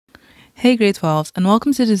Hey grade 12s and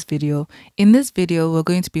welcome to this video. In this video, we're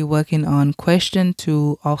going to be working on question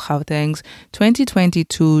 2 of Gauteng's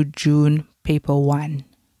 2022 June paper 1.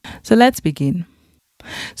 So let's begin.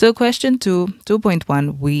 So question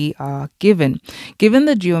 2.1, we are given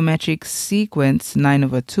the geometric sequence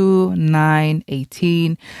 9/2, 9,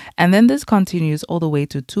 18, and then this continues all the way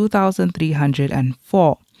to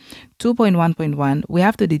 2304. 2.1.1, we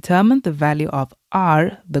have to determine the value of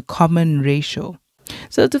R, the common ratio.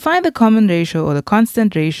 So to find the common ratio or the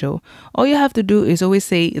constant ratio, all you have to do is always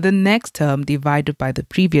say the next term divided by the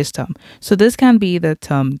previous term. So this can be the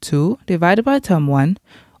term 2 divided by term 1,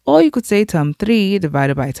 or you could say term 3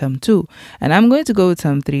 divided by term 2. And I'm going to go with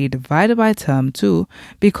term 3 divided by term 2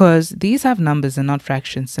 because these have numbers and not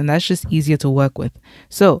fractions, and that's just easier to work with.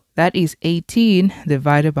 So that is 18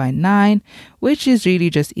 divided by 9, which is really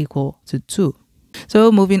just equal to 2.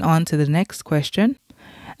 So moving on to the next question.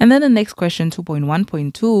 And then the next question,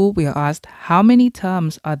 2.1.2, we are asked how many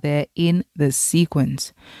terms are there in the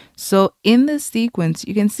sequence. So in the sequence,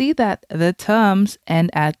 you can see that the terms end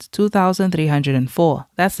at 2304.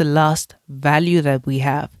 That's the last value that we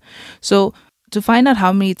have. So to find out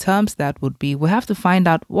how many terms that would be, we have to find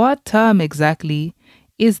out what term exactly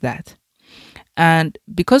is that. And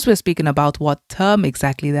because we're speaking about what term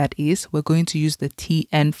exactly that is, we're going to use the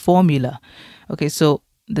Tn formula. Okay, so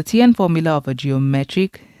the Tn formula of a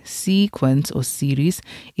geometric sequence or series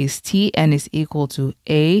is Tn is equal to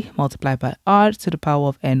A multiplied by R to the power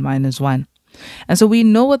of n minus 1. And so we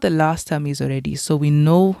know what the last term is already. So we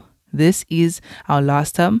know this is our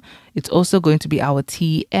last term. It's also going to be our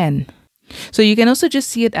Tn. So you can also just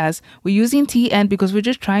see it as we're using Tn because we're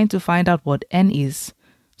just trying to find out what n is.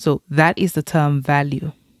 So that is the term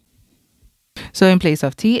value. So in place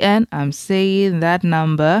of Tn, I'm saying that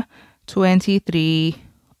number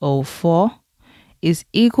 2304 is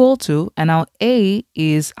equal to, and our A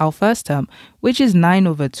is our first term, which is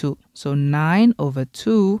 9/2. So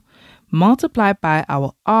 9/2 multiplied by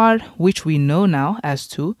our R, which we know now as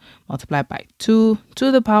 2, multiplied by 2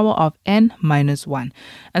 to the power of n minus 1.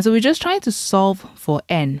 And so we're just trying to solve for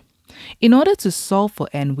n. In order to solve for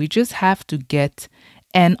n, we just have to get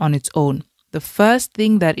n on its own. The first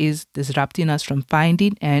thing that is disrupting us from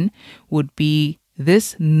finding n would be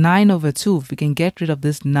this 9/2. If we can get rid of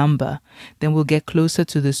this number, then we'll get closer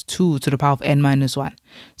to this 2 to the power of n minus 1.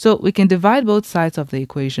 So we can divide both sides of the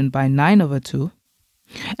equation by 9/2.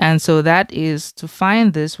 And so that is, to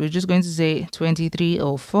find this, we're just going to say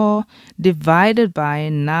 2304 divided by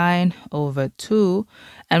 9/2,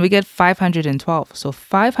 and we get 512. So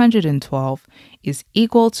 512 is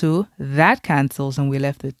equal to, that cancels, and we're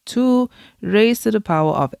left with 2 raised to the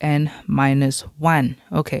power of n minus 1.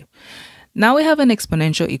 Okay. Now we have an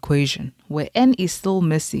exponential equation where n is still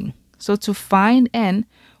missing. So to find n,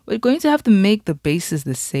 we're going to have to make the bases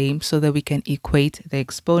the same so that we can equate the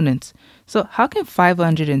exponents. So how can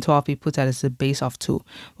 512 be put out as the base of 2?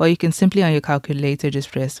 Well, you can simply on your calculator just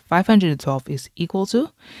press 512 is equal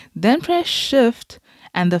to, then press shift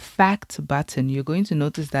and the fact button. You're going to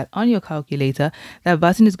notice that on your calculator, that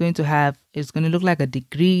button is going to look like a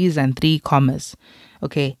degrees and 3 commas.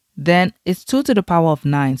 Okay. Then it's 2 to the power of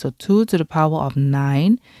 9. So 2 to the power of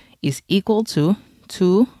 9 is equal to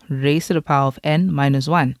 2 raised to the power of n minus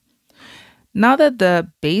 1. Now that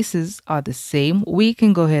the bases are the same, we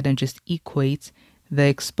can go ahead and just equate the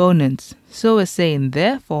exponents. So we're saying,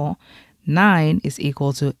 therefore, 9 is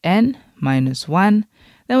equal to n minus 1.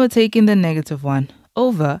 Then we're taking the negative 1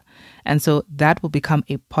 over, and so that will become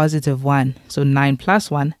a positive 1. So 9 plus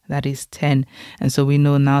 1, that is 10. And so we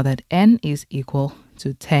know now that n is equal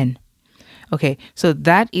to 10. Okay, so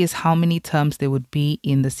that is how many terms there would be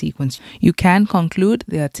in the sequence. You can conclude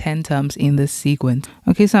there are 10 terms in this sequence.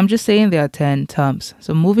 Okay, so I'm just saying there are 10 terms.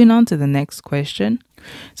 So moving on to the next question.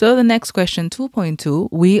 So the next question, 2.2,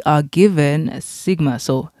 we are given sigma.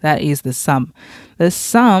 So that is the sum. The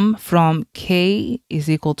sum from k is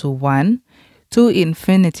equal to 1 to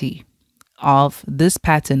infinity of this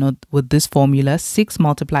pattern, or with this formula, 6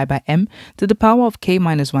 multiplied by m to the power of k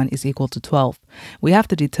minus 1 is equal to 12. We have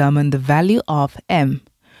to determine the value of m.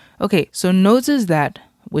 Okay, so notice that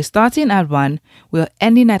we're starting at 1, we're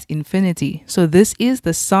ending at infinity. So this is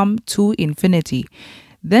the sum to infinity.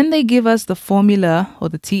 Then they give us the formula or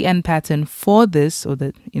the Tn pattern for this, or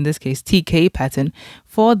in this case Tk pattern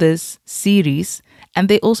for this series, and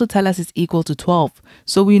they also tell us it's equal to 12.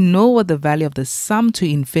 So we know what the value of the sum to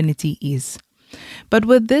infinity is. But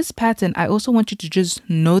with this pattern, I also want you to just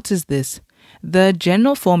notice this. The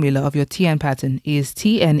general formula of your Tn pattern is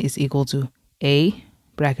Tn is equal to A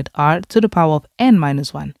bracket R to the power of n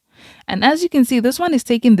minus 1. And as you can see, this one is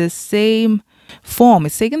taking the same form.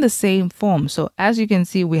 It's taking the same form. So as you can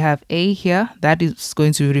see, we have A here. That is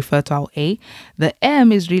going to refer to our A. The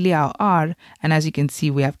M is really our R. And as you can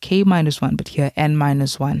see, we have K minus 1, but here N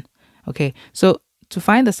minus 1. Okay, so to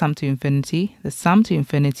find the sum to infinity, the sum to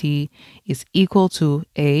infinity is equal to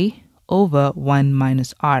A over 1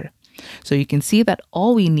 minus R. So you can see that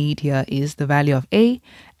all we need here is the value of A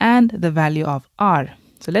and the value of R.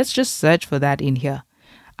 So let's just search for that in here.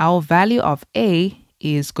 Our value of A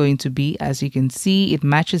is going to be, as you can see, it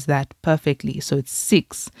matches that perfectly. So it's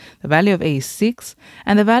 6. The value of A is 6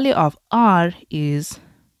 and the value of R is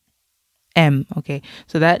M. Okay,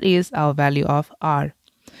 so that is our value of R.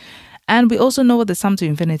 And we also know what the sum to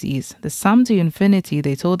infinity is. The sum to infinity,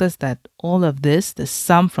 they told us that all of this, the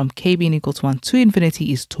sum from k being equal to 1 to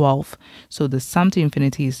infinity is 12. So the sum to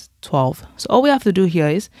infinity is 12. So all we have to do here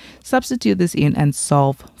is substitute this in and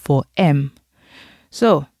solve for m.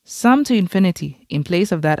 So sum to infinity, in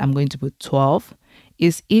place of that, I'm going to put 12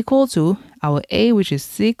 is equal to our a, which is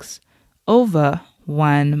 6, over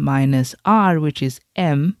 1 minus r, which is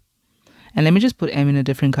m. And let me just put m in a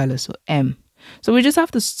different color, so m. So we just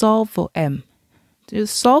have to solve for m. To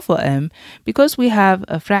solve for m, because we have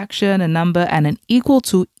a fraction, a number, and an equal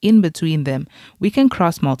to in between them, we can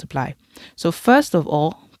cross multiply. So first of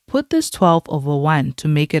all, put this 12 over 1 to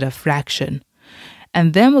make it a fraction.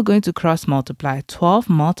 And then we're going to cross multiply. 12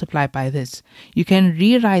 multiplied by this. You can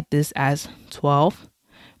rewrite this as 12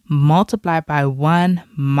 multiplied by 1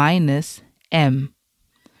 minus m,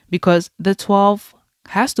 because the 12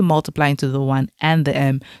 has to multiply into the 1 and the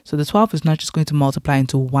m. So the 12 is not just going to multiply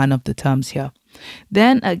into one of the terms here.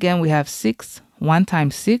 Then again, we have 6, 1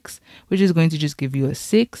 times 6, which is going to just give you a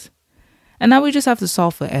 6. And now we just have to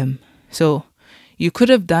solve for m. So you could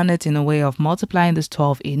have done it in a way of multiplying this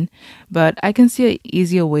 12 in, but I can see an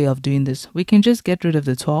easier way of doing this. We can just get rid of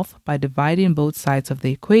the 12 by dividing both sides of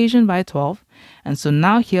the equation by 12. And so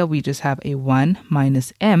now here we just have a 1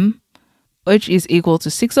 minus m, which is equal to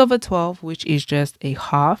 6 over 12, which is just a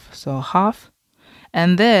half, so a half.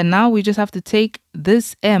 And then now we just have to take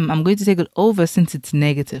this m, I'm going to take it over since it's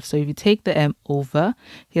negative. So if you take the m over,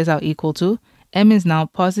 here's our equal to, m is now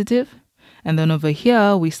positive, and then over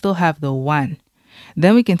here we still have the 1.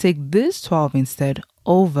 Then we can take this 12 instead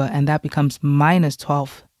over, and that becomes minus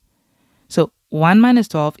 12. So 1 minus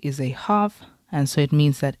 12 is a half, and so it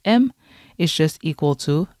means that m is just equal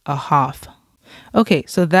to a half. Okay,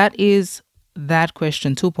 so that is that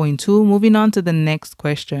question 2.2. Moving on to the next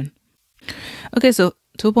question. Okay, so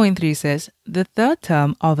 2.3 says the third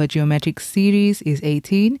term of a geometric series is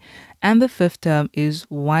 18 and the fifth term is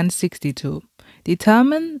 162.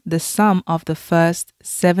 Determine the sum of the first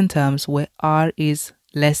 7 terms where r is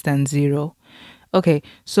less than 0. Okay,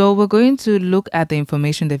 so we're going to look at the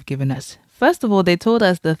information they've given us. First of all, they told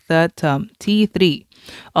us the third term, T3,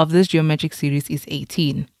 of this geometric series is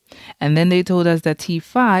 18. And then they told us that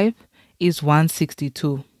T5 is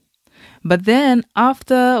 162. But then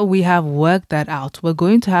after we have worked that out, we're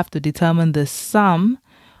going to have to determine the sum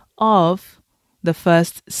of the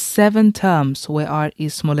first 7 terms where r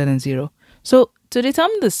is smaller than 0. So to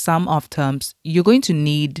determine the sum of terms, you're going to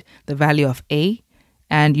need the value of a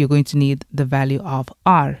and you're going to need the value of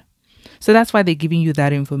r. So that's why they're giving you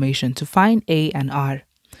that information to find a and r.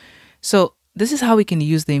 So this is how we can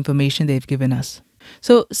use the information they've given us.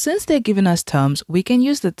 So since they're giving us terms, we can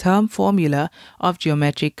use the term formula of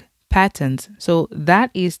geometric patterns. So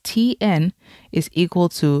that is Tn is equal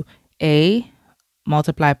to a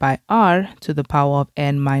multiplied by r to the power of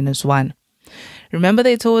n minus 1. Remember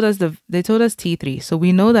they told us T3. So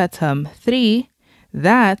we know that term 3,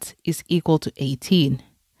 that is equal to 18.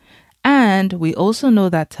 And we also know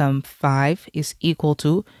that term 5 is equal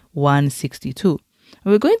to 162.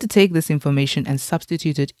 We're going to take this information and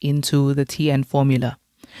substitute it into the Tn formula.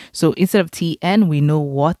 So instead of Tn, we know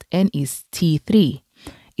what n is. T3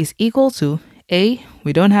 is equal to a,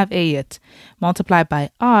 we don't have a yet, multiplied by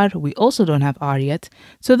r, we also don't have r yet,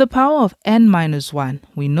 to the power of n minus 1.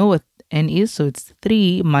 We know what n is, so it's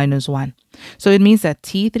 3 minus 1. So it means that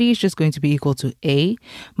T3 is just going to be equal to a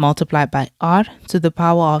multiplied by r to the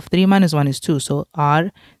power of 3 minus 1 is 2, so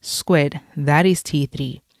r squared, that is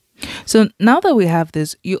T3. So now that we have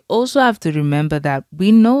this, you also have to remember that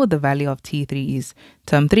we know the value of T3 is.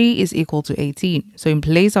 Term 3 is equal to 18. So in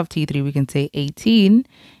place of T3, we can say 18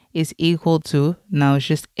 is equal to, now it's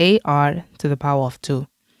just AR to the power of 2.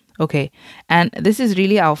 Okay, and this is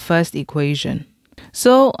really our first equation.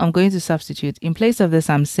 So I'm going to substitute. In place of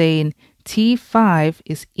this, I'm saying T5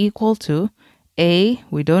 is equal to A,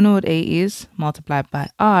 we don't know what A is, multiplied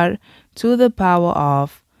by R to the power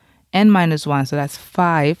of n minus 1. So that's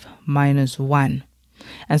 5 minus 1.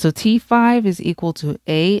 And so T5 is equal to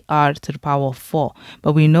AR to the power of 4.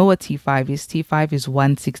 But we know what T5 is. T5 is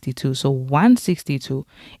 162. So 162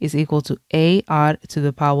 is equal to AR to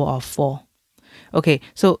the power of 4. Okay,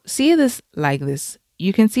 so see this like this.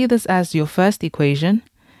 You can see this as your first equation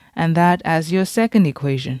and that as your second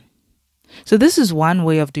equation. So this is one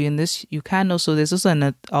way of doing this. You can also, there's also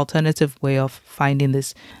an alternative way of finding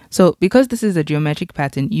this. So because this is a geometric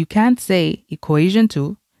pattern, you can say equation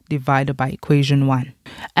 2 divided by equation 1.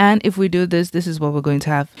 And if we do this, this is what we're going to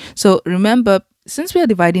have. So remember, since we are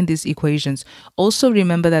dividing these equations, also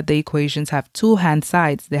remember that the equations have two hand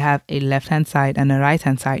sides. They have a left-hand side and a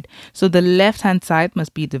right-hand side. So the left-hand side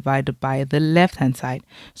must be divided by the left-hand side.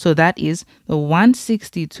 So that is the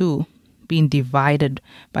 162 being divided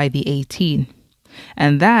by the 18.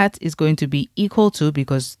 And that is going to be equal to,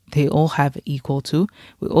 because they all have equal to,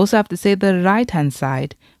 we also have to say the right-hand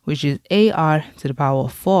side, which is AR to the power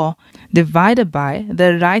of 4, divided by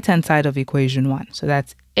the right-hand side of equation 1. So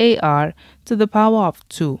that's AR to the power of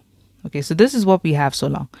 2. Okay, so this is what we have so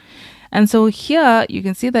long. And so here you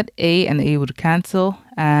can see that A and A would cancel,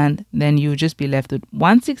 and then you would just be left with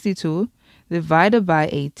 162 divided by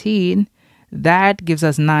 18. That gives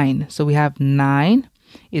us 9. So we have 9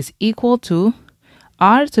 is equal to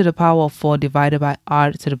R to the power of 4 divided by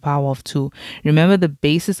R to the power of 2. Remember, the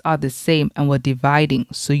bases are the same and we're dividing,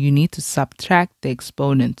 so you need to subtract the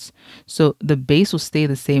exponents. So the base will stay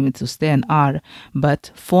the same, it will stay an R, but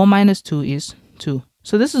 4 minus 2 is 2.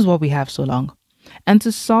 So this is what we have so long. And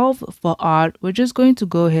to solve for R, we're just going to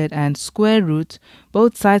go ahead and square root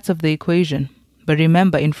both sides of the equation. But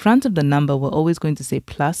remember, in front of the number, we're always going to say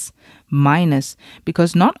plus, minus,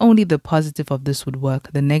 because not only the positive of this would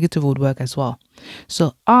work, the negative would work as well.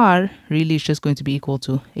 So R really is just going to be equal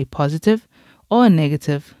to a positive or a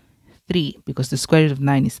negative 3, because the square root of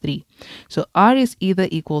 9 is 3. So R is either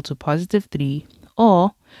equal to positive 3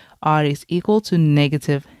 or R is equal to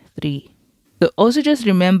negative 3. So also just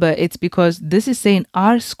remember, it's because this is saying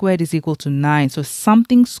R squared is equal to 9. So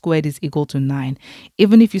something squared is equal to 9.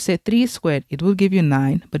 Even if you said 3 squared, it will give you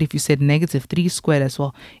 9. But if you said negative 3 squared as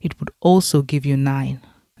well, it would also give you 9.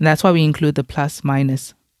 And that's why we include the plus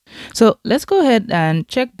minus. So let's go ahead and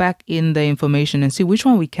check back in the information and see which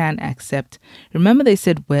one we can accept. Remember, they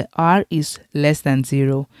said where R is less than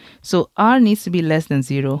 0. So R needs to be less than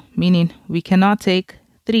 0, meaning we cannot take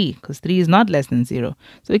 3 because 3 is not less than 0.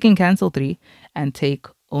 So we can cancel 3 and take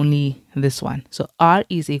only this one. So R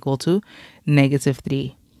is equal to negative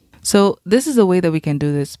 3. So this is a way that we can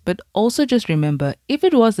do this. But also just remember, if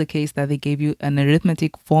it was the case that they gave you an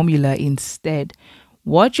arithmetic formula instead,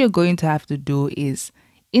 what you're going to have to do is,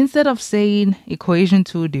 instead of saying equation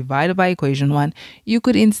 2 divided by equation 1, you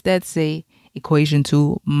could instead say equation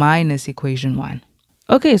 2 minus equation 1.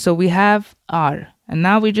 Okay, so we have R. And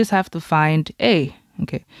now we just have to find A.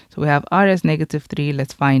 Okay, so we have R as negative 3.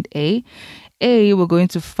 Let's find A. A we're going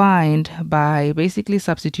to find by basically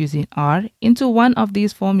substituting R into one of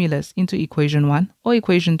these formulas, into equation 1 or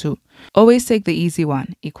equation 2. Always take the easy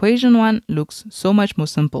one. Equation 1 looks so much more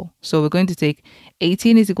simple. So we're going to take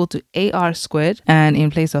 18 is equal to AR squared, and in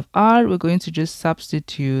place of R, we're going to just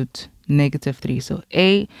substitute negative 3. So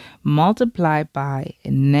A multiplied by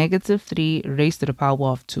negative 3 raised to the power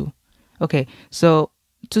of 2. Okay, so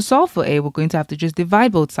to solve for A, we're going to have to just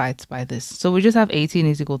divide both sides by this. So we just have 18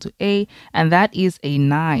 is equal to A, and that is a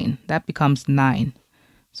 9. That becomes 9.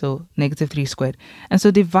 So negative 3 squared. And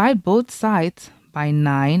so divide both sides by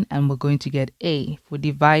 9, and we're going to get A. If we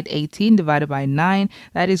divide 18 divided by 9,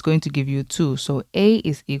 that is going to give you 2. So A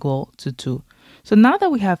is equal to 2. So now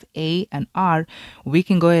that we have A and R, we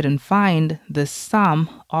can go ahead and find the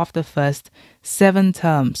sum of the first 7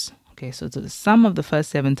 terms. Okay, so to the sum of the first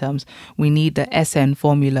 7 terms, we need the SN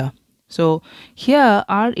formula. So here,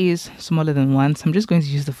 R is smaller than 1. So I'm just going to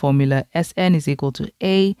use the formula SN is equal to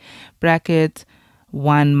A bracket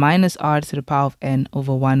 1 minus R to the power of N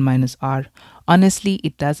over 1 minus R. Honestly,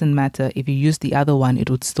 it doesn't matter. If you use the other one, it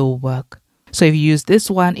would still work. So if you use this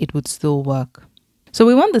one, it would still work. So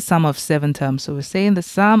we want the sum of 7 terms. So we're saying the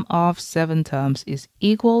sum of 7 terms is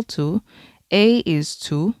equal to A is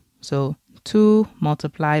 2. So 2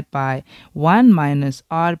 multiplied by 1 minus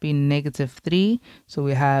R being negative 3. So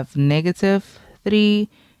we have negative 3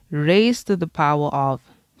 raised to the power of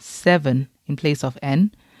 7 in place of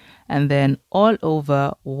N. And then all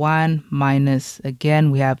over 1 minus, again,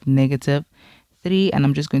 we have negative 3. And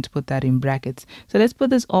I'm just going to put that in brackets. So let's put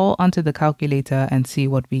this all onto the calculator and see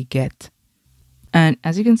what we get. And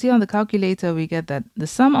as you can see on the calculator, we get that the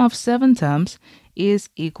sum of 7 terms is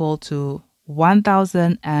equal to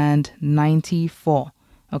 1094.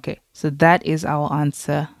 Okay, so that is our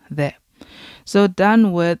answer there. So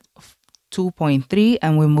done with 2.3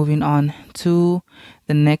 and we're moving on to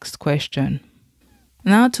the next question.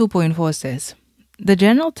 Now 2.4 says, the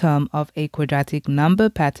general term of a quadratic number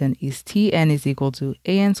pattern is Tn is equal to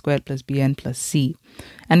an squared plus bn plus c.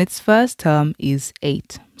 And its first term is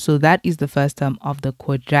 8. So that is the first term of the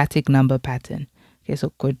quadratic number pattern. Okay,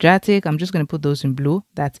 so quadratic, I'm just going to put those in blue.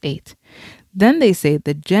 That's 8. Then they say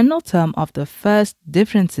the general term of the first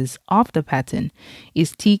differences of the pattern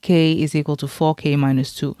is tk is equal to 4k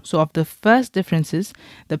minus 2. So of the first differences,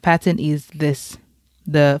 the pattern is this,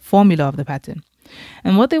 the formula of the pattern.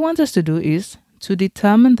 And what they want us to do is to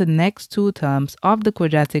determine the next two terms of the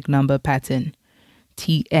quadratic number pattern,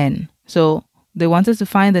 Tn. So they want us to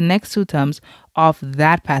find the next two terms of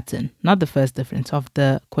that pattern, not the first difference, of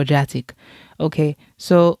the quadratic. Okay,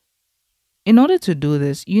 so in order to do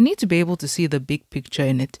this, you need to be able to see the big picture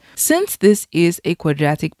in it. Since this is a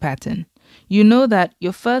quadratic pattern, you know that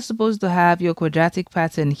you're first supposed to have your quadratic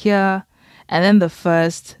pattern here, and then the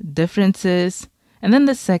first differences, and then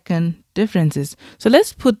the second differences. So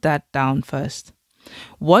let's put that down first.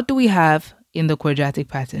 What do we have in the quadratic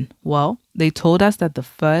pattern? Well, they told us that the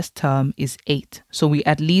first term is 8. So we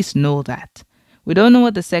at least know that. We don't know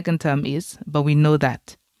what the second term is, but we know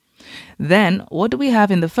that. Then what do we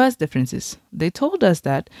have in the first differences? They told us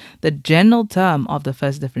that the general term of the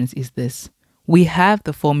first difference is this. We have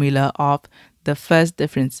the formula of the first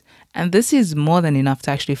difference, and this is more than enough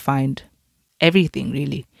to actually find everything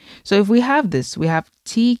really. So if we have this, we have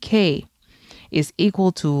tk is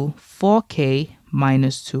equal to 4k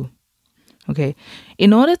minus 2. Okay,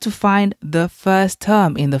 in order to find the first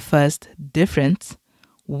term in the first difference,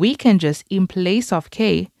 we can just, in place of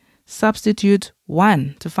k, substitute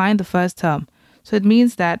 1 to find the first term. So it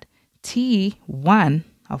means that T1,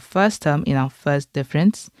 our first term in our first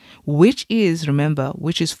difference, which is, remember,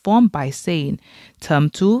 which is formed by saying term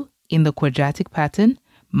 2 in the quadratic pattern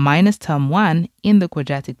minus term 1 in the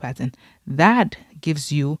quadratic pattern. That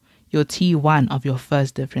gives you your T1 of your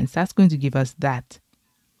first difference. That's going to give us that.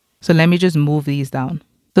 So let me just move these down.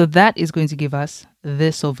 So that is going to give us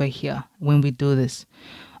this over here when we do this.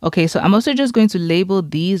 Okay, so I'm also just going to label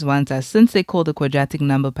these ones as, since they call the quadratic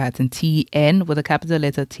number pattern Tn with a capital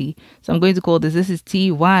letter T. So I'm going to call this is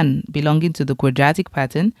T1 belonging to the quadratic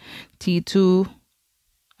pattern, T2,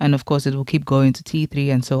 and of course it will keep going to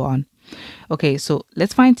T3 and so on. Okay, so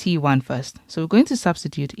let's find T1 first. So we're going to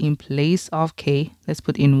substitute in place of k, let's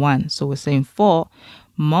put in 1. So we're saying 4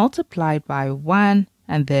 multiplied by 1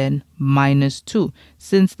 and then minus 2.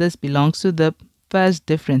 Since this belongs to the first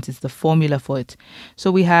difference, it's the formula for it.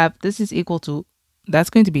 So we have, this is equal to, that's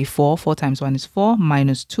going to be 4. 4 times 1 is 4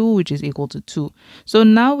 minus 2, which is equal to 2. So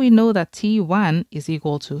now we know that T1 is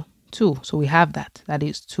equal to 2. So we have that. That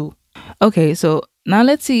is 2. Okay, so now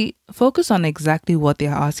let's see, focus on exactly what they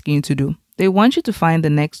are asking you to do. They want you to find the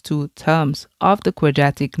next two terms of the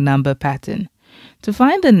quadratic number pattern. To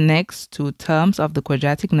find the next two terms of the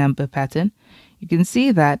quadratic number pattern, you can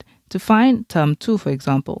see that to find term 2, for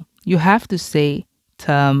example, you have to say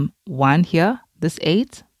term 1 here, this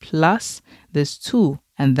 8, plus this 2,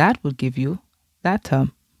 and that will give you that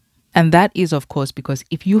term. And that is, of course, because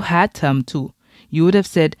if you had term 2, you would have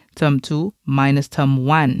said term 2 minus term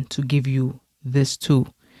 1 to give you this 2.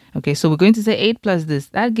 Okay, so we're going to say 8 plus this,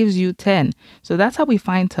 that gives you 10. So that's how we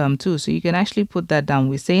find term 2. So you can actually put that down.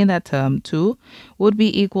 We're saying that term 2 would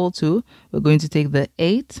be equal to, we're going to take the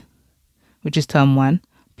 8, which is term 1,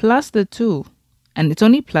 plus the 2. And it's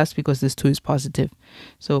only plus because this 2 is positive.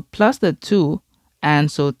 So plus the 2,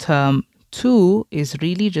 and so term 2 is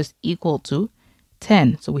really just equal to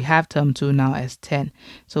 10. So we have term 2 now as 10.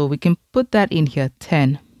 So we can put that in here,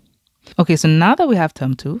 10. Okay, so now that we have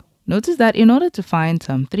term 2, notice that in order to find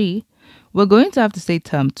term 3, we're going to have to say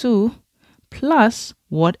term 2 plus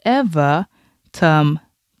whatever term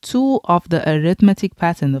 2 of the arithmetic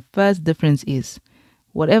pattern, the first difference is,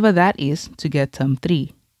 whatever that is, to get term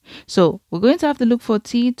 3. So we're going to have to look for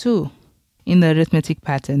T2 in the arithmetic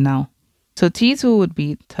pattern now. So T2 would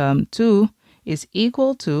be term 2 is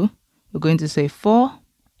equal to, we're going to say 4,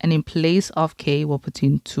 and in place of k, we'll put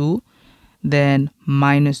in 2, then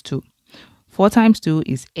minus 2. 4 times 2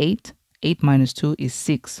 is 8. 8 minus 2 is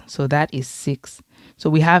 6. So that is 6. So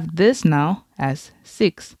we have this now as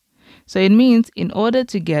 6. So it means in order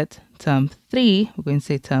to get term 3, we're going to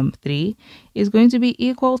say term 3 is going to be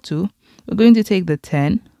equal to, we're going to take the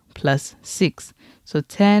 10 plus 6. So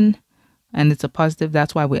 10, and it's a positive,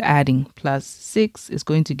 that's why we're adding, plus 6 is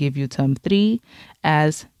going to give you term 3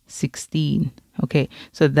 as 16. Okay,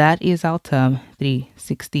 so that is our term 3,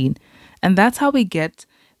 16. And that's how we get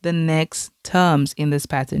the next terms in this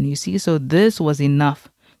pattern. You see, so this was enough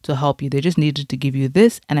to help you. They just needed to give you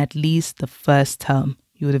this and at least the first term.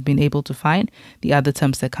 you would have been able to find the other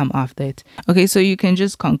terms that come after it. Okay, so you can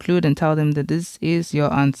just conclude and tell them that this is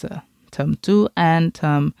your answer. Term 2 and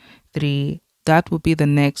term 3. That would be the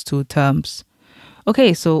next two terms.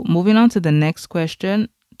 Okay, so moving on to the next question,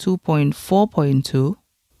 2.4.2.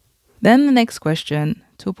 Then the next question,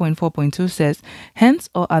 2.4.2 says, hence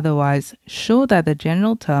or otherwise, show that the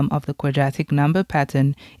general term of the quadratic number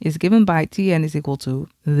pattern is given by Tn is equal to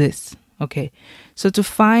this. Okay, so to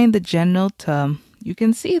find the general term, you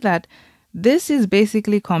can see that this is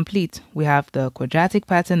basically complete. We have the quadratic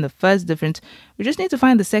pattern, the first difference. We just need to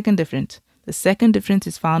find the second difference. The second difference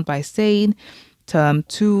is found by saying term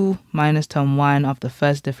 2 minus term 1 of the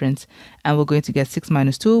first difference, and we're going to get 6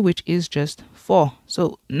 minus 2, which is just 4.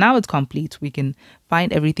 So now it's complete. We can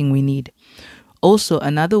find everything we need. Also,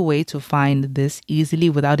 another way to find this easily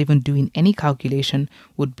without even doing any calculation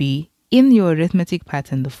would be in your arithmetic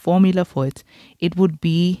pattern, the formula for it, it would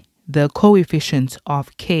be the coefficient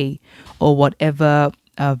of k or whatever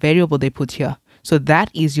variable they put here. So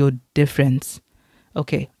that is your difference.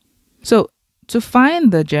 Okay, so to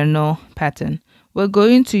find the general pattern, we're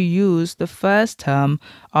going to use the first term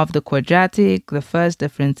of the quadratic, the first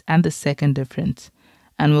difference, and the second difference.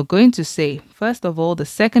 And we're going to say, first of all, the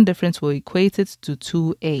second difference will equate it to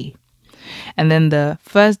 2a. And then the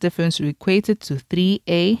first difference will equate it to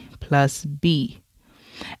 3a plus b.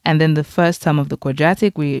 And then the first term of the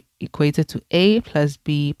quadratic we equate it to a plus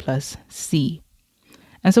b plus c.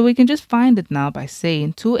 And so we can just find it now by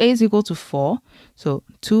saying 2a is equal to 4. So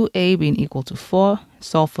 2a being equal to 4,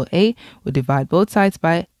 solve for a, we divide both sides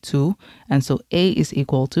by 2. And so a is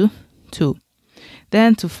equal to 2.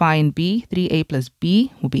 Then to find b, 3a plus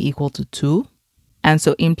b will be equal to 2. And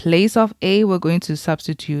so in place of a, we're going to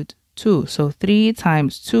substitute 2. So 3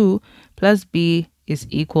 times 2 plus b is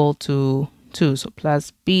equal to 2. So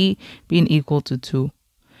plus b being equal to 2.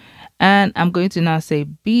 And I'm going to now say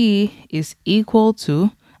b is equal to,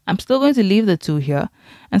 I'm still going to leave the 2 here.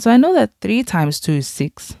 And so I know that 3 times 2 is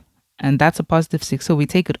 6. And that's a positive 6. So we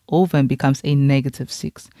take it over and becomes a negative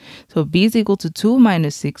 6. So b is equal to 2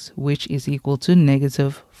 minus 6, which is equal to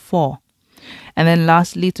negative 4. And then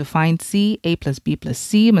lastly, to find c, a plus b plus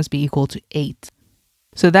c must be equal to 8.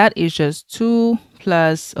 So that is just 2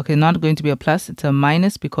 plus, okay, not going to be a plus, it's a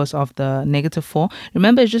minus because of the negative 4.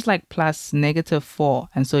 Remember, it's just like plus negative 4.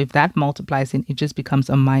 And so if that multiplies in, it just becomes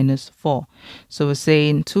a minus 4. So we're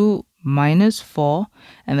saying 2 minus 4,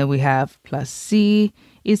 and then we have plus c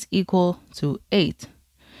is equal to 8.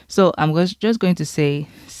 So I'm just going to say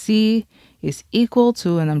c is equal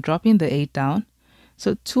to, and I'm dropping the 8 down.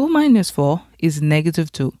 So 2 minus 4 is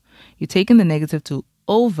negative 2. You're taking the negative 2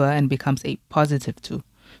 over and becomes a positive 2.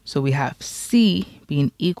 So we have c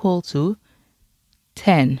being equal to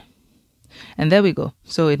 10. And there we go.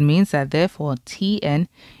 So it means that therefore Tn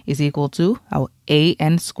is equal to our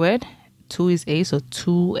an squared. 2 is a, so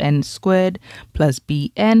 2n squared plus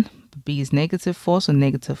bn. B is negative 4, so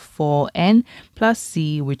negative 4n plus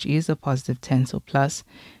c, which is a positive 10, so plus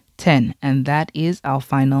 10. And that is our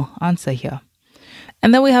final answer here.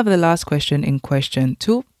 And then we have the last question in question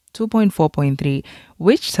 2. 2.4.3,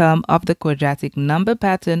 which term of the quadratic number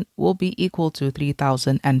pattern will be equal to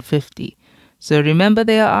 3050? So remember,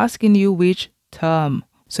 they are asking you which term.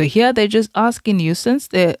 So here they're just asking you, since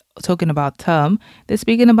they're talking about term, they're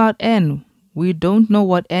speaking about n. We don't know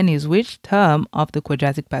what n is. Which term of the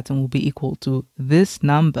quadratic pattern will be equal to this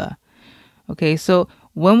number? Okay, so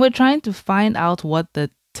when we're trying to find out what the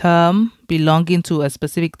term belonging to a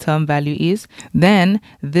specific term value is, then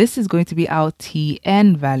this is going to be our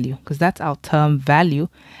Tn value, because that's our term value,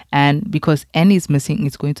 and because n is missing,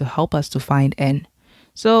 it's going to help us to find n.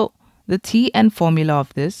 So the Tn formula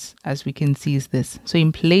of this, as we can see, is this. So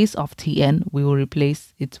in place of Tn, we will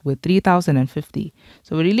replace it with 3050.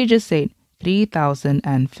 So we really just say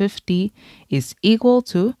 3050 is equal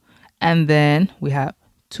to, and then we have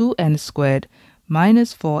 2n squared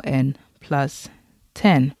minus 4n plus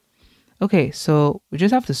 10. Okay, so we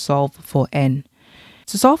just have to solve for n.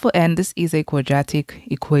 To solve for n, this is a quadratic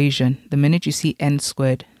equation the minute you see n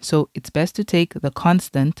squared. So it's best to take the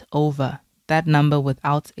constant over that number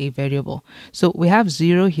without a variable. So we have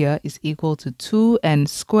 0 here is equal to 2n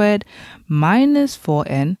squared minus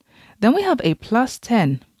 4n. Then we have a plus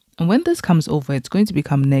 10. And when this comes over, it's going to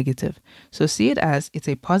become negative. So see it as it's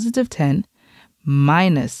a positive 10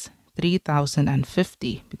 minus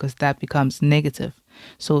 3050, because that becomes negative.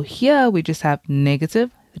 So here we just have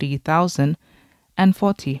negative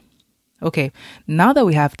 3040. Okay, now that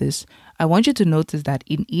we have this, I want you to notice that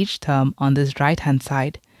in each term on this right hand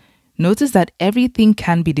side, notice that everything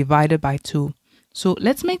can be divided by 2. So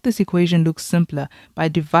let's make this equation look simpler by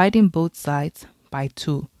dividing both sides by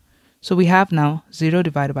 2. So we have now 0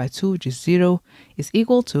 divided by 2, which is 0, is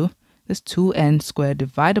equal to this 2n squared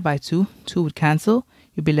divided by 2. 2 would cancel.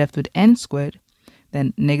 You'll be left with n squared.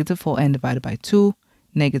 Then negative 4n divided by 2,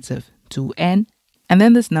 negative 2n. And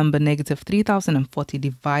then this number, negative 3040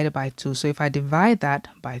 divided by 2. So if I divide that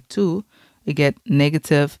by 2, we get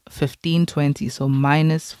negative 1520. So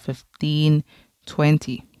minus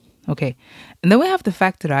 1520. Okay, and then we have to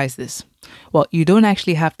factorize this. Well, you don't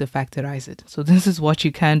actually have to factorize it. So this is what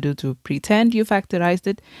you can do to pretend you factorized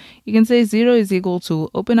it. You can say 0 is equal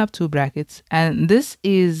to, open up two brackets. And this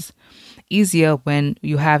is easier when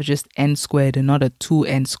you have just n squared and not a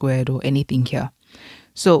 2n squared or anything here.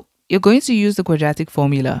 So you're going to use the quadratic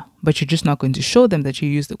formula, but you're just not going to show them that you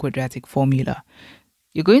use the quadratic formula.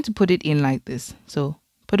 You're going to put it in like this. So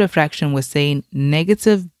put a fraction, we're saying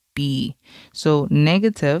negative b. So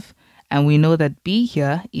negative, and we know that b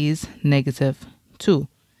here is negative 2.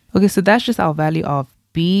 Okay, so that's just our value of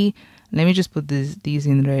b. Let me just put these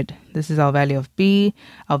in red. This is our value of b.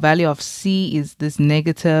 Our value of c is this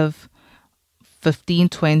negative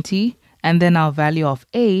 1520. And then our value of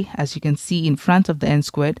a, as you can see in front of the n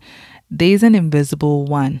squared, there's an invisible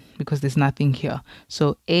 1 because there's nothing here.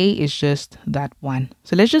 So a is just that 1.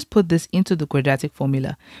 So let's just put this into the quadratic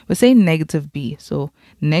formula. We're saying negative b. So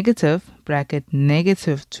negative bracket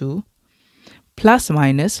negative 2 plus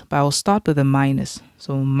minus, but I'll start with a minus.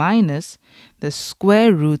 So minus the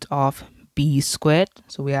square root of b squared.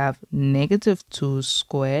 So we have negative 2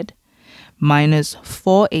 squared minus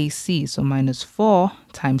 4ac. So minus 4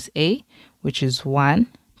 times a, which is 1,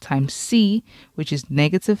 times c, which is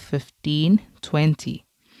negative 1520.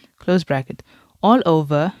 Close bracket. All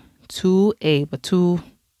over 2a, but 2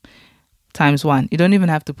 times 1. You don't even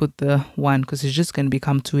have to put the 1 because it's just going to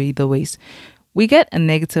become 2 either ways. We get a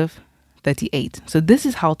negative 38. So this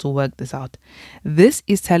is how to work this out. This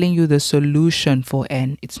is telling you the solution for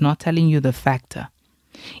n. It's not telling you the factor.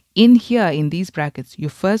 In here, in these brackets, you're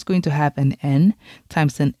first going to have an n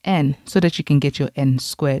times an n so that you can get your n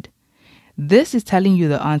squared. This is telling you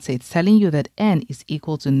the answer. It's telling you that n is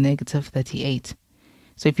equal to negative 38.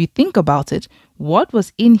 So if you think about it, what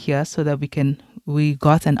was in here so that we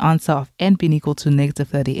got an answer of n being equal to negative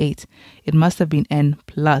 38? It must have been n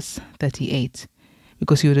plus 38,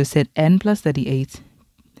 because you would have said n plus 38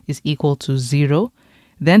 is equal to 0,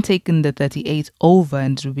 then taken the 38 over,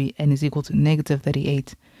 and it will be n is equal to negative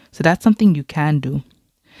 38. So that's something you can do.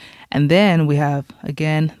 And then we have,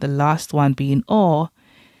 again, the last one being or.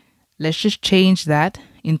 Let's just change that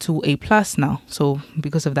into a plus now. So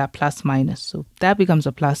because of that plus minus. So that becomes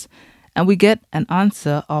a plus. And we get an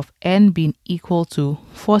answer of n being equal to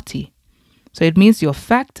 40. So it means your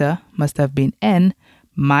factor must have been n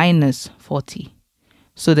minus 40.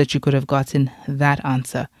 So that you could have gotten that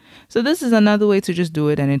answer. So this is another way to just do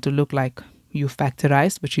it and it to look like you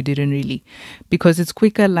factorized, but you didn't really. Because it's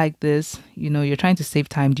quicker like this, you're trying to save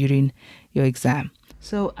time during your exam.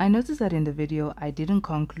 So I noticed that in the video, I didn't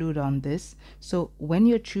conclude on this. So when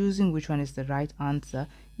you're choosing which one is the right answer,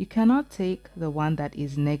 you cannot take the one that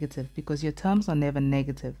is negative because your terms are never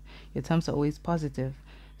negative. Your terms are always positive.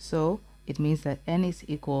 So it means that n is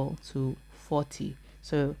equal to 40.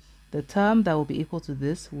 So the term that will be equal to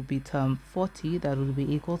this will be term 40, that will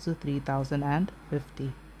be equal to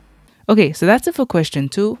 3050. Okay, so that's it for question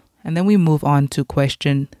 2. And then we move on to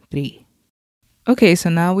question 3. Okay, so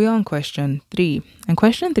now we're on question 3. And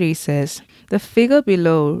question 3 says, the figure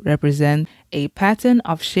below represents a pattern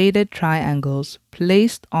of shaded triangles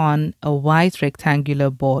placed on a white rectangular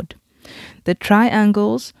board. The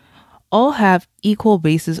triangles all have equal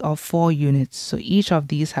bases of 4 units. So each of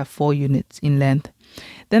these have 4 units in length.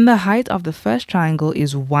 Then the height of the first triangle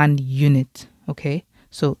is 1 unit. Okay,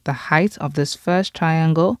 so the height of this first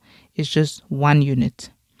triangle is just 1 unit.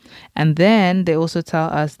 And then they also tell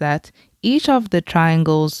us that each of the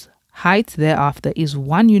triangles' height thereafter is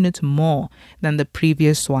 1 unit more than the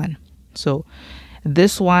previous one. So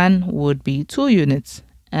this one would be 2 units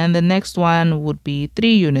and the next one would be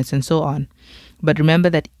 3 units and so on. But remember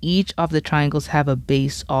that each of the triangles have a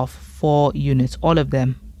base of 4 units, all of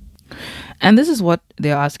them. And this is what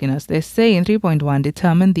they're asking us. They say in 3.1,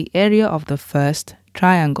 determine the area of the first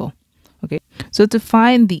triangle. Okay, so to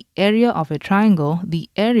find the area of a triangle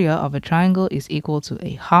is equal to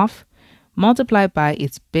a half multiplied by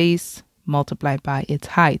its base multiplied by its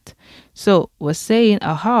height. So we're saying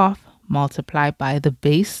a half multiplied by the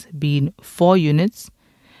base being 4 units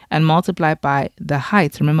and multiplied by the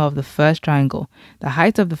height, remember, of the first triangle. The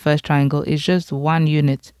height of the first triangle is just 1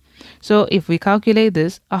 unit. So if we calculate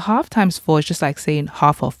this, a half times 4 is just like saying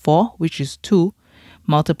half of 4, which is 2,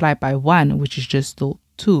 multiplied by 1, which is just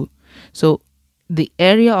 2. So the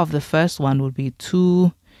area of the first one would be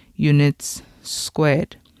 2 units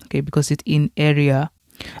squared. Okay, because it's in area.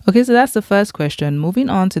 Okay, so that's the first question. Moving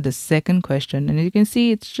on to the second question, and you can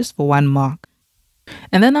see it's just for 1 mark.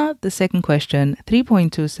 And then now the second question,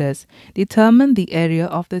 3.2 says, determine the area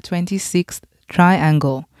of the 26th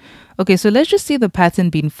triangle. Okay, so let's just see the pattern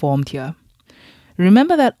being formed here.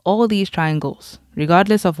 Remember that all these triangles,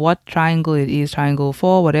 regardless of what triangle it is, triangle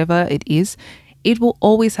 4, whatever it is, it will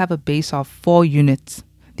always have a base of 4 units.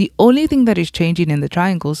 The only thing that is changing in the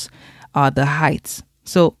triangles are the heights.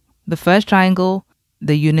 So the first triangle,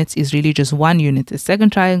 the units is really just 1 unit. The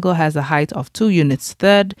second triangle has a height of 2 units.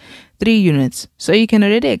 Third, 3 units. So you can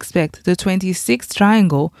already expect the 26th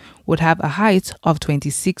triangle would have a height of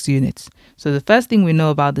 26 units. So the first thing we know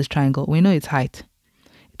about this triangle, we know its height,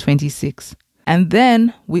 26. And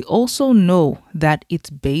then we also know that its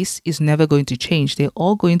base is never going to change. They're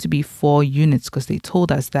all going to be 4 units because they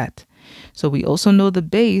told us that. So we also know the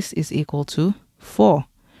base is equal to 4.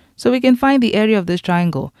 So we can find the area of this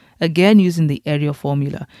triangle, again using the area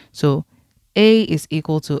formula. So A is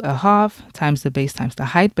equal to a half times the base times the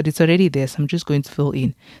height, but it's already there, so I'm just going to fill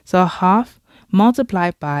in. So a half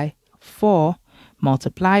multiplied by 4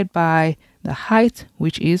 multiplied by the height,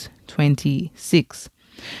 which is 26.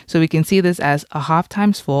 So we can see this as a half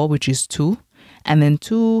times 4, which is 2, and then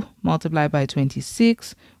 2 multiplied by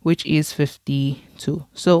 26, which is 52.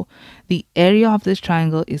 So the area of this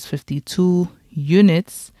triangle is 52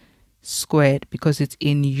 units squared because it's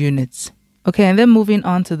in units. Okay, and then moving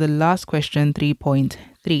on to the last question,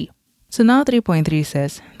 3.3. So now 3.3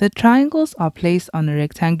 says, the triangles are placed on a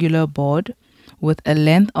rectangular board with a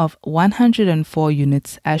length of 104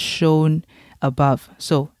 units as shown above.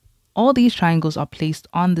 So all these triangles are placed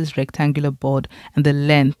on this rectangular board and the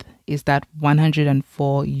length is that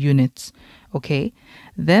 104 units. Okay,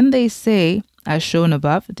 then they say, as shown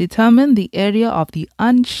above, determine the area of the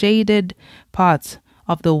unshaded parts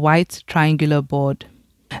of the white triangular board.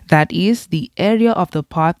 That is the area of the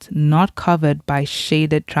part not covered by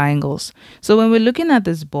shaded triangles. So when we're looking at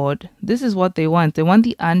this board, this is what they want. They want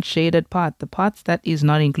the unshaded part, the parts that is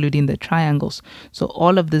not including the triangles. So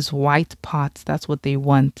all of this white parts, that's what they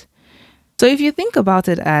want. So if you think about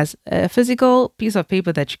it as a physical piece of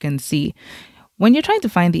paper that you can see, when you're trying to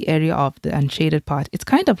find the area of the unshaded part, it's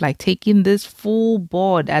kind of like taking this full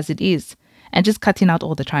board as it is and just cutting out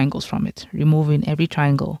all the triangles from it, removing every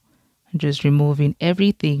triangle, and just removing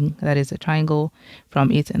everything that is a triangle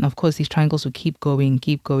from it. And of course, these triangles will keep going,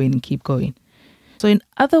 keep going, and keep going. So in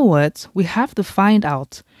other words, we have to find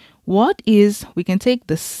out we can take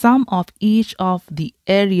the sum of each of the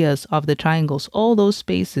areas of the triangles, all those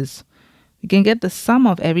spaces. We can get the sum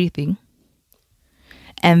of everything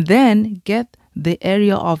and then get the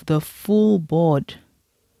area of the full board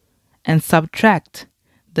and subtract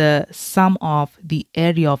the sum of the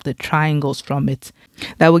area of the triangles from it.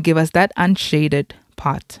 That will give us that unshaded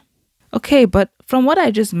part. Okay, but from what I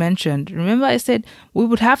just mentioned, remember I said we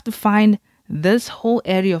would have to find this whole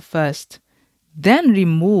area first, then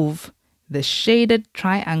remove the shaded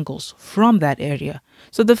triangles from that area.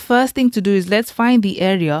 So the first thing to do is let's find the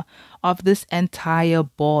area of this entire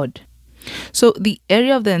board. So the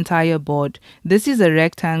area of the entire board, this is a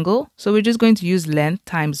rectangle. So we're just going to use length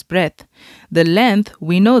times breadth. The length,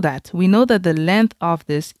 we know that. We know that the length of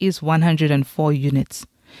this is 104 units.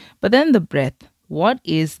 But then the breadth, what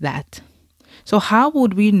is that? So how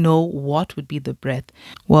would we know what would be the breadth?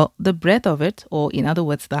 Well, the breadth of it, or in other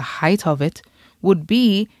words, the height of it, would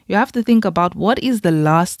be, you have to think about what is the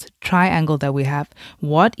last triangle that we have?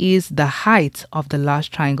 What is the height of the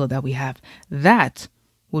last triangle that we have? That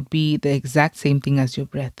would be the exact same thing as your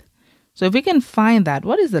breadth. So if we can find that,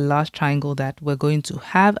 what is the last triangle that we're going to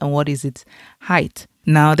have and what is its height?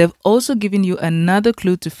 Now, they've also given you another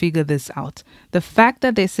clue to figure this out. The fact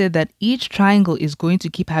that they said that each triangle is going to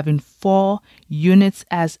keep having 4 units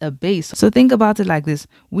as a base. So think about it like this.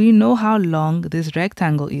 We know how long this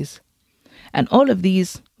rectangle is. And all of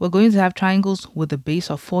these, we're going to have triangles with a base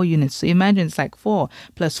of 4 units. So imagine it's like 4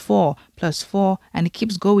 plus 4 plus 4, and it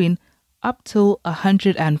keeps going up till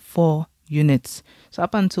 104 units. So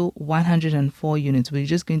up until 104 units, we're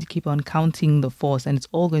just going to keep on counting the 4s, and it's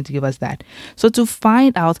all going to give us that. So to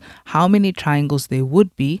find out how many triangles there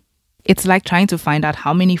would be, it's like trying to find out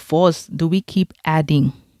how many 4s do we keep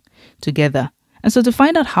adding together. And so to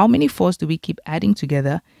find out how many 4s do we keep adding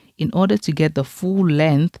together, in order to get the full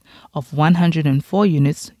length of 104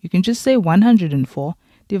 units, you can just say 104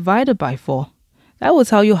 divided by 4. That will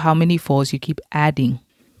tell you how many 4s you keep adding.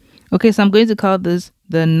 Okay, so I'm going to call this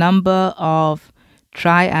the number of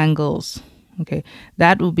triangles. Okay,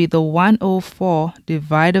 that will be the 104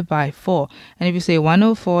 divided by 4. And if you say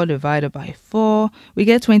 104 divided by 4, we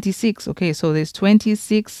get 26. Okay, so there's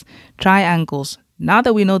 26 triangles. Now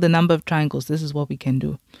that we know the number of triangles, this is what we can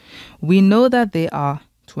do. We know that there are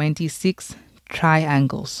 26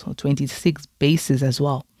 triangles, or 26 bases as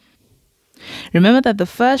well. Remember that the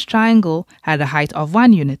first triangle had a height of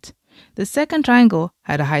 1 unit. The second triangle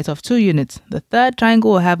had a height of 2 units. The third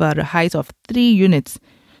triangle will have a height of 3 units.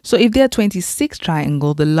 So if there are 26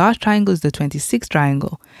 triangles, the last triangle is the 26th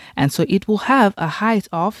triangle. And so it will have a height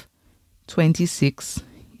of 26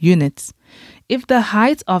 units. If the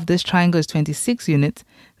height of this triangle is 26 units,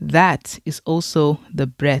 that is also the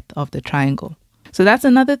breadth of the triangle. So that's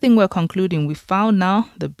another thing we're concluding. We found now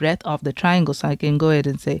the breadth of the triangle. So I can go ahead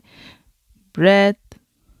and say breadth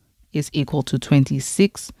is equal to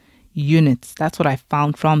 26 units. That's what I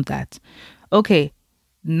found from that. Okay,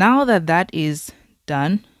 now that that is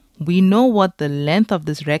done, we know what the length of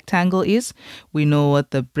this rectangle is. We know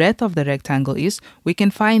what the breadth of the rectangle is. We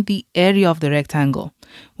can find the area of the rectangle.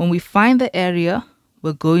 When we find the area,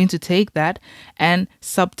 we're going to take that and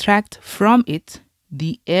subtract from it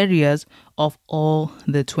the areas of all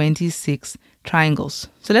the 26 triangles.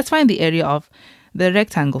 So let's find the area of the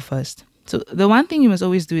rectangle first. So the one thing you must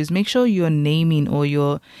always do is make sure you're naming or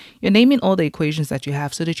you're naming all the equations that you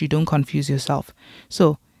have so that you don't confuse yourself.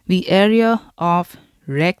 So the area of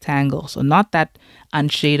rectangle, so not that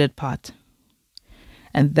unshaded part.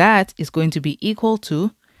 And that is going to be equal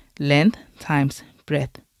to length times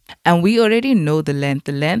breadth. And we already know the length.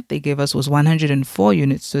 The length they gave us was 104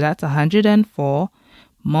 units. So that's 104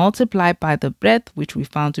 multiplied by the breadth, which we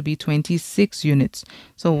found to be 26 units.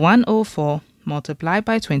 So 104 multiplied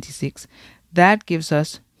by 26, that gives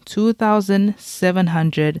us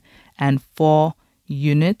 2,704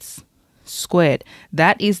 units squared.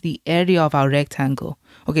 That is the area of our rectangle.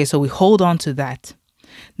 Okay, so we hold on to that.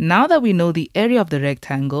 Now that we know the area of the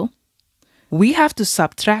rectangle, we have to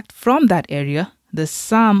subtract from that area the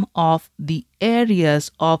sum of the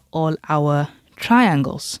areas of all our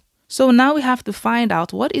triangles. So now we have to find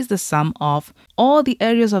out what is the sum of all the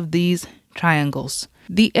areas of these triangles.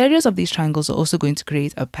 The areas of these triangles are also going to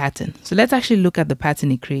create a pattern. So let's actually look at the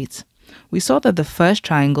pattern it creates. We saw that the first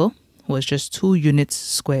triangle was just 2 units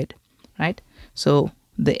squared, right? So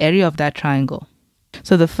the area of that triangle.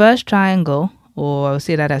 So the first triangle, or I'll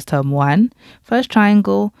say that as term 1, first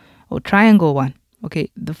triangle or triangle 1. Okay,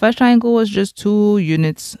 the first triangle was just 2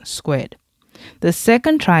 units squared. The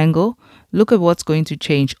second triangle, look at what's going to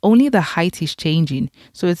change. Only the height is changing.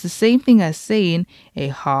 So it's the same thing as saying a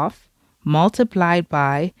half multiplied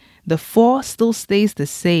by the 4 still stays the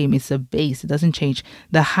same. It's a base. It doesn't change.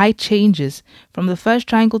 The height changes. From the first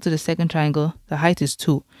triangle to the second triangle, the height is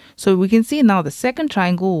 2. So we can see now the second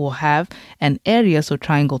triangle will have an area. So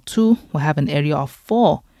triangle 2 will have an area of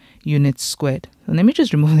 4 units squared. So let me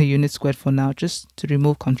just remove the unit squared for now, just to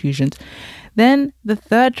remove confusions. Then the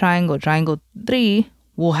third triangle, triangle 3,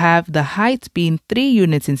 will have the height being 3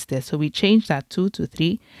 units instead. So we change that 2 to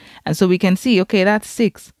 3. And so we can see, okay, that's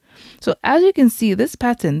 6. So as you can see, this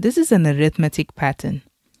pattern, this is an arithmetic pattern.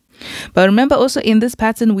 But remember also in this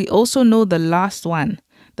pattern, we also know the last one.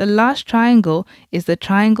 The last triangle is the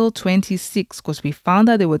triangle 26 because we found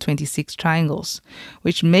that there were 26 triangles,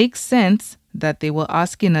 which makes sense that they were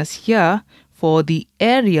asking us here for the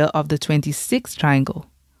area of the 26th triangle.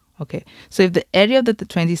 Okay, so if the area of the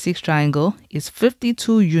 26th triangle is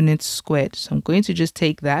 52 units squared, so I'm going to just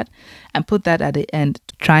take that and put that at the end.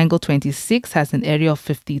 Triangle 26 has an area of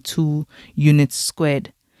 52 units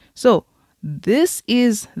squared. So this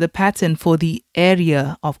is the pattern for the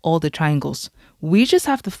area of all the triangles. We just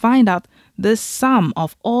have to find out the sum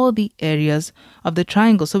of all the areas of the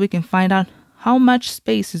triangle so we can find out how much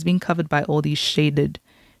space is being covered by all these shaded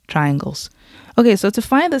triangles. Okay, so to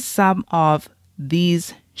find the sum of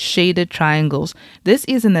these shaded triangles, this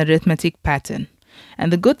is an arithmetic pattern.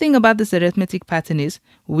 And the good thing about this arithmetic pattern is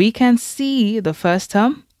we can see the first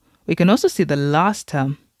term, we can also see the last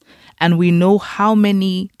term, and we know how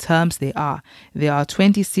many terms there are. There are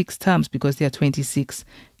 26 terms because there are 26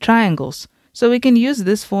 triangles. So we can use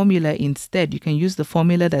this formula instead. You can use the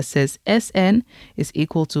formula that says Sn is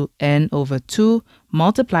equal to n over 2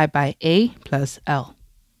 multiplied by a plus l.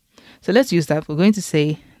 So let's use that. We're going to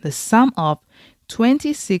say the sum of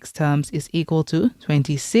 26 terms is equal to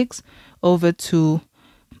 26 over 2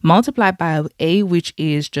 multiplied by a, which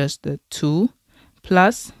is just the 2,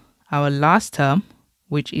 plus our last term,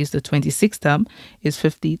 which is the 26th term, is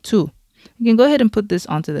 52. You can go ahead and put this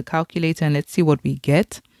onto the calculator and let's see what we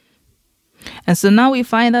get. And so now we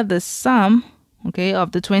find that the sum, okay,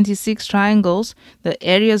 of the 26 triangles, the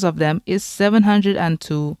areas of them is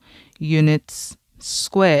 702 units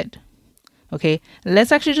squared. Okay,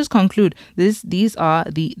 let's actually just conclude this. This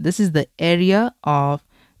is the area of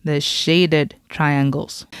the shaded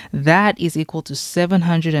triangles. That is equal to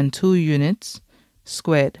 702 units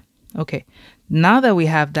squared. Okay, now that we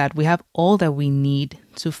have that, we have all that we need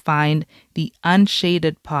to find the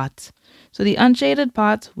unshaded part. So the unshaded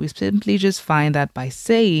part, we simply just find that by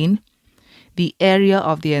saying the area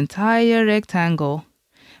of the entire rectangle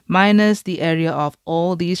minus the area of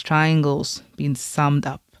all these triangles being summed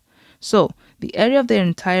up. So the area of the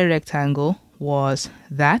entire rectangle was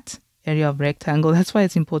that area of rectangle. That's why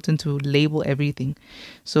it's important to label everything.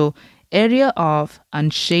 So area of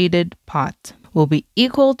unshaded part will be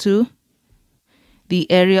equal to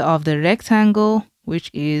the area of the rectangle, which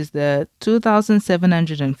is the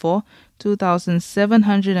 2,704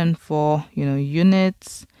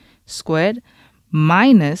 units squared,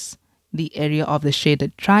 minus the area of the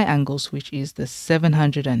shaded triangles, which is the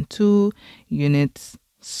 702 units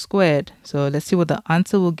squared. So let's see what the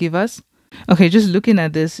answer will give us. Okay, just looking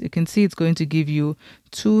at this, you can see it's going to give you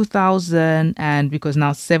 2,000, and because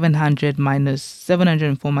now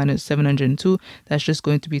 704 minus 702, that's just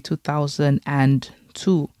going to be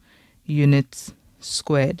 2,002 units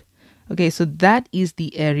squared. Okay, so that is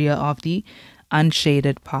the area of the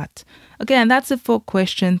unshaded part. Okay, and that's it for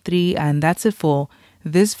question 3, and that's it for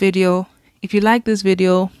this video. If you like this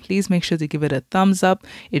video, please make sure to give it a thumbs up.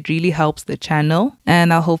 It really helps the channel,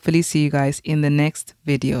 and I'll hopefully see you guys in the next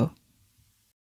video.